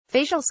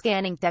facial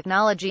scanning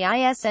technology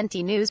isn't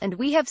news, and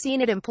we have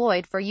seen it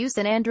employed for use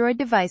in Android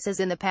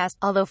devices in the past,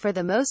 although for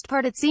the most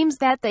part it seems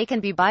that they can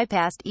be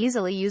bypassed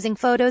easily using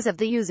photos of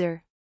the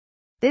user.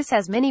 This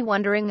has many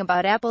wondering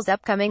about Apple's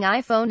upcoming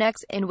iPhone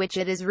X, in which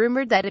it is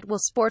rumored that it will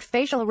sport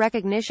facial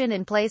recognition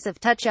in place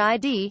of Touch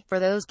ID. For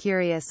those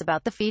curious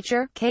about the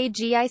feature,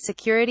 KGI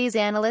Securities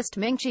analyst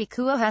Ming-Chi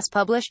Kuo has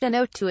published a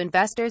note to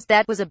investors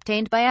that was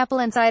obtained by Apple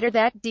Insider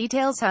that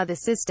details how the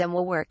system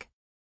will work.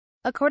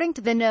 According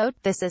to the note,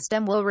 the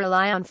system will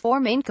rely on four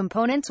main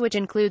components, which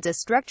includes a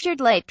structured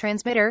light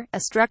transmitter,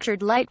 a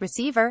structured light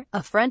receiver,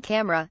 a front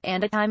camera,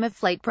 and a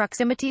time-of-flight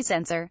proximity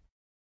sensor.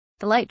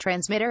 The light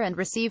transmitter and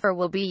receiver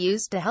will be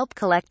used to help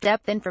collect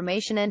depth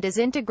information and is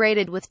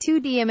integrated with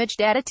 2D image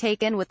data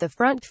taken with the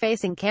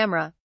front-facing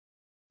camera.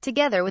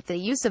 Together with the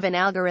use of an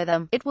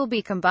algorithm, it will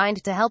be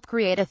combined to help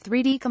create a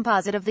 3D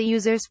composite of the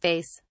user's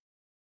face.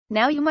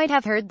 Now you might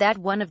have heard that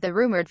one of the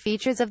rumored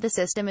features of the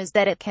system is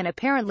that it can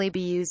apparently be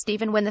used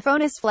even when the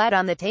phone is flat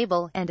on the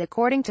table, and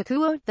according to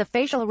Kuo, the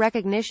facial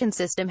recognition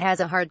system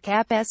has a hard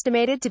cap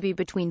estimated to be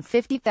between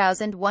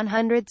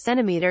 50,100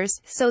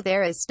 centimeters, so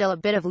there is still a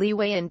bit of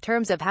leeway in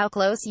terms of how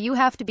close you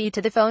have to be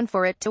to the phone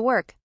for it to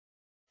work.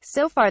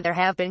 So far there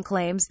have been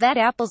claims that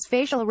Apple's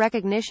facial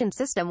recognition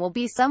system will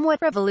be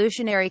somewhat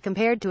revolutionary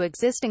compared to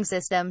existing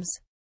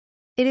systems.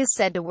 It is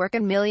said to work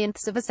in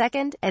millionths of a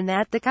second, and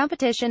that the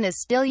competition is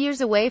still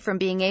years away from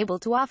being able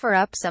to offer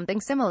up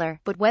something similar,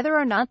 but whether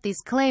or not these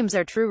claims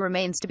are true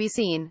remains to be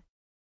seen.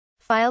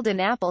 Filed in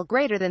Apple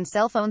greater than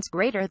cell phones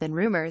greater than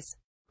rumors.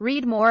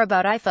 Read more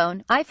about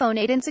iPhone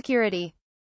 8 insecurity.